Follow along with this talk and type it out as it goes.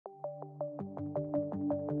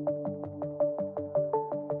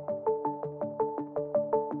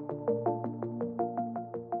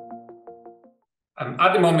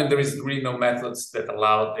At the moment, there is really no methods that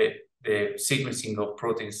allow the sequencing of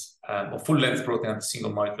proteins, of full-length protein at the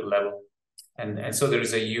single molecule level. And so there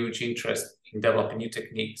is a huge interest in developing new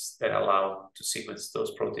techniques that allow to sequence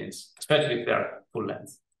those proteins, especially if they are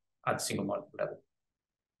full-length at the single molecule level.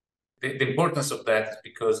 The importance of that is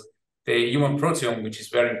because the human proteome, which is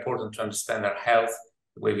very important to understand our health,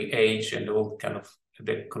 the way we age, and all kind of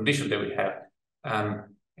the condition that we have,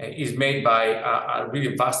 is made by a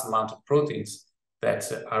really vast amount of proteins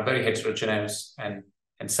that are very heterogeneous, and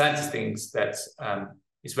scientists think that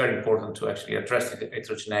it's very important to actually address the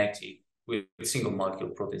heterogeneity with single molecule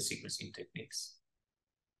protein sequencing techniques.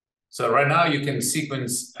 So right now you can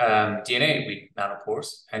sequence DNA with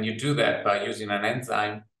nanopores, and you do that by using an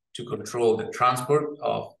enzyme to control the transport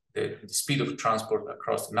of the speed of transport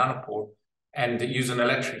across the nanopore, and use an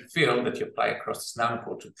electric field that you apply across this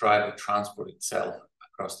nanopore to drive the transport itself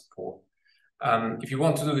across the pore. If you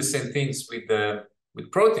want to do the same things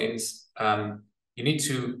with proteins, you need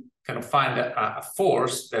to kind of find a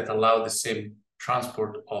force that allows the same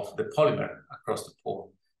transport of the polymer across the pore.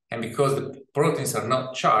 And because the proteins are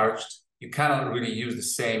not charged, you cannot really use the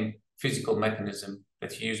same physical mechanism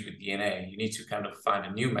that you use with DNA. You need to kind of find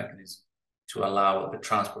a new mechanism to allow the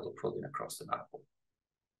transport of protein across the nanopore.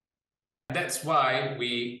 And that's why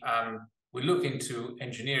we look into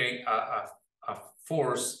engineering a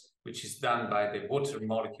force which is done by the water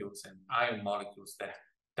molecules and ion molecules that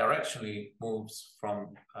directionally moves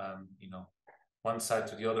from one side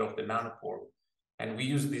to the other of the nanopore. And we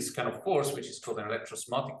use this kind of force, which is called an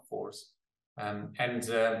electrosmotic force.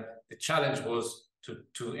 The challenge was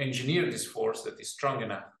to engineer this force that is strong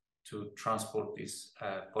enough to transport this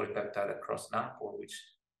polypeptide across the nanopore, which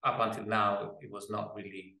up until now, it was not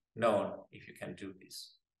really known if you can do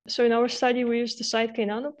this. So in our study, we used the side K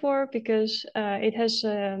nanopore because it has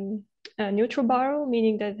a neutral barrel,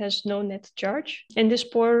 meaning that it has no net charge. And this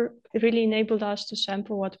pore really enabled us to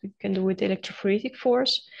sample what we can do with the electrophoretic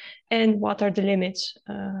force and what are the limits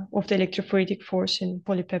of the electrophoretic force in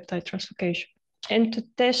polypeptide translocation. And to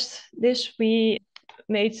test this, we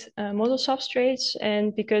made model substrates,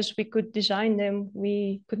 and because we could design them,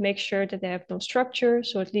 we could make sure that they have no structure.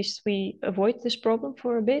 So at least we avoid this problem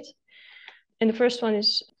for a bit. And the first one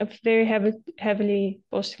is a very heavily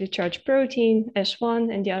positively charged protein,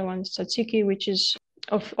 S1, and the other one is tzatziki, which is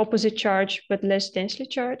of opposite charge, but less densely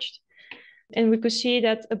charged. And we could see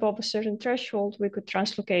that above a certain threshold, we could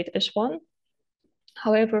translocate S1.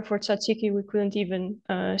 However, for tzatziki, we couldn't even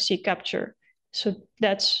see capture. So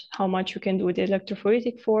that's how much we can do with the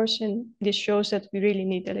electrophoretic force. And this shows that we really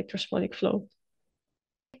need electrosmotic flow.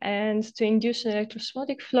 And to induce an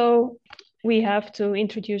electrosmotic flow, we have to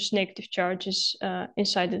introduce negative charges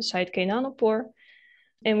inside the side K nanopore.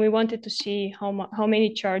 And we wanted to see how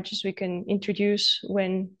many charges we can introduce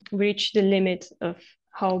when we reach the limit of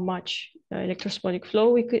how much electrosmotic flow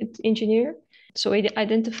we could engineer. So we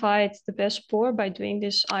identified the best pore by doing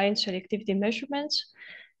this ion selectivity measurements.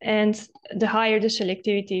 And the higher the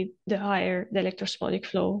selectivity, the higher the electrosmotic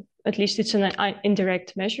flow. At least it's an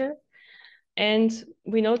indirect measure. And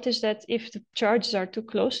we noticed that if the charges are too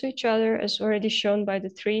close to each other, as already shown by the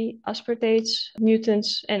 3 aspartate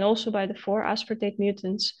mutants and also by the 4 aspartate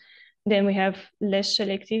mutants, then we have less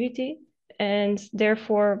selectivity. And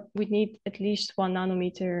therefore, we need at least 1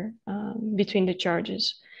 nanometer between the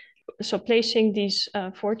charges. So placing these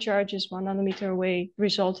 4 charges 1 nanometer away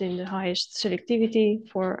result in the highest selectivity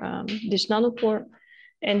for this nanopore.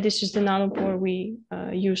 And this is the nanopore we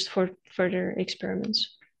used for further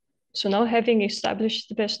experiments. So now, having established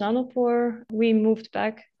the best nanopore, we moved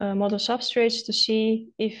back model substrates to see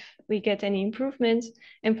if we get any improvement.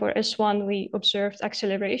 And for S1, we observed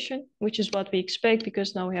acceleration, which is what we expect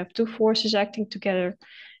because now we have 2 forces acting together.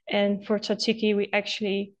 And for tzatziki, we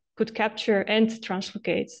actually could capture and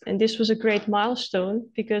translocate. And this was a great milestone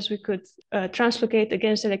because we could translocate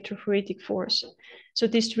against electrophoretic force. So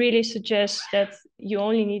this really suggests that you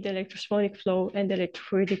only need electrosmotic flow, and the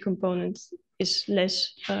electrophoretic component is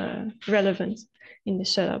less relevant in the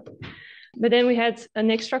setup. But then we had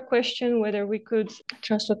an extra question whether we could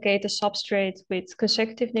translocate a substrate with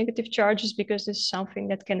consecutive negative charges, because this is something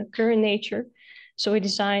that can occur in nature. So we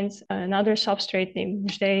designed another substrate named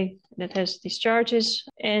Mujde that has these charges.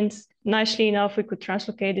 And nicely enough, we could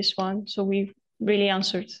translocate this one. So we really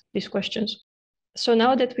answered these questions. So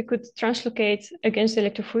now that we could translocate against the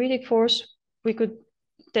electrophoretic force, we could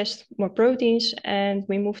test more proteins, and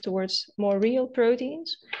we move towards more real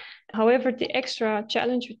proteins. However, the extra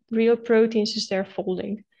challenge with real proteins is their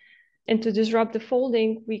folding. And to disrupt the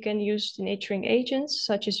folding, we can use denaturing agents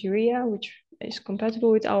such as urea, which is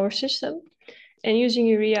compatible with our system. And using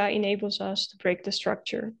urea enables us to break the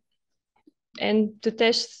structure. And to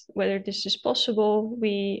test whether this is possible,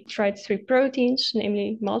 we tried 3 proteins,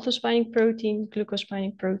 namely maltose-binding protein,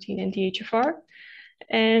 glucose-binding protein, and DHFR.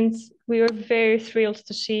 And we were very thrilled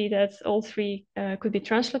to see that all 3 could be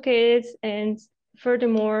translocated. And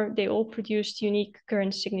furthermore, they all produced unique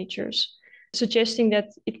current signatures, suggesting that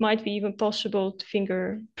it might be even possible to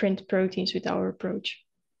fingerprint proteins with our approach.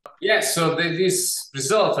 Yeah, so these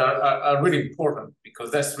results are really important,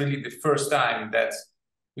 because that's really the first time that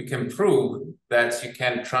we can prove that you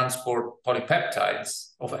can transport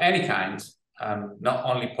polypeptides of any kind, not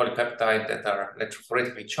only polypeptides that are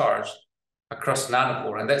electrophoretically charged, across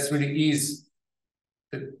nanopore. And that's really is,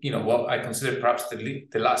 what I consider perhaps the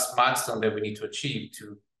last milestone that we need to achieve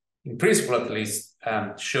to, in principle at least,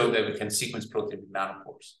 show that we can sequence protein with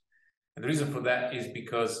nanopores. And the reason for that is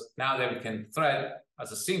because now that we can thread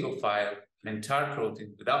as a single file an entire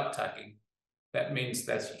protein without tagging, that means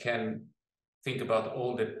that you can think about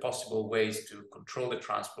all the possible ways to control the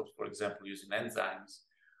transport, for example, using enzymes,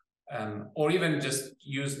 or even just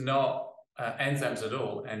use no enzymes at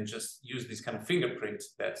all and just use these kind of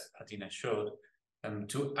fingerprints that Adina showed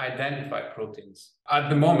to identify proteins. At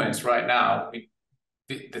the moment, right now,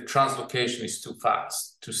 the translocation is too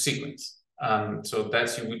fast to sequence. So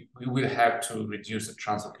we will have to reduce the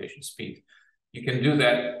translocation speed. You can do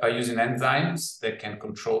that by using enzymes that can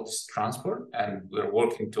control this transport, and we're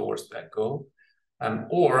working towards that goal.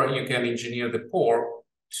 Or you can engineer the pore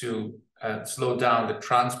to slow down the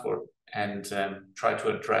transport and try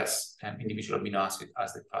to address individual amino acids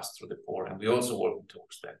as they pass through the pore. And we're also working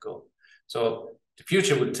towards that goal. So the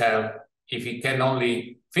future would tell if you can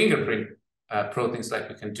only fingerprint proteins like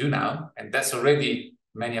we can do now, and that's already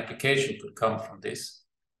many applications could come from this,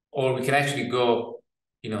 or we can actually go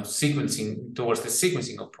sequencing towards the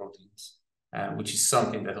sequencing of proteins, which is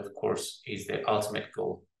something that, of course, is the ultimate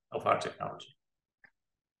goal of our technology.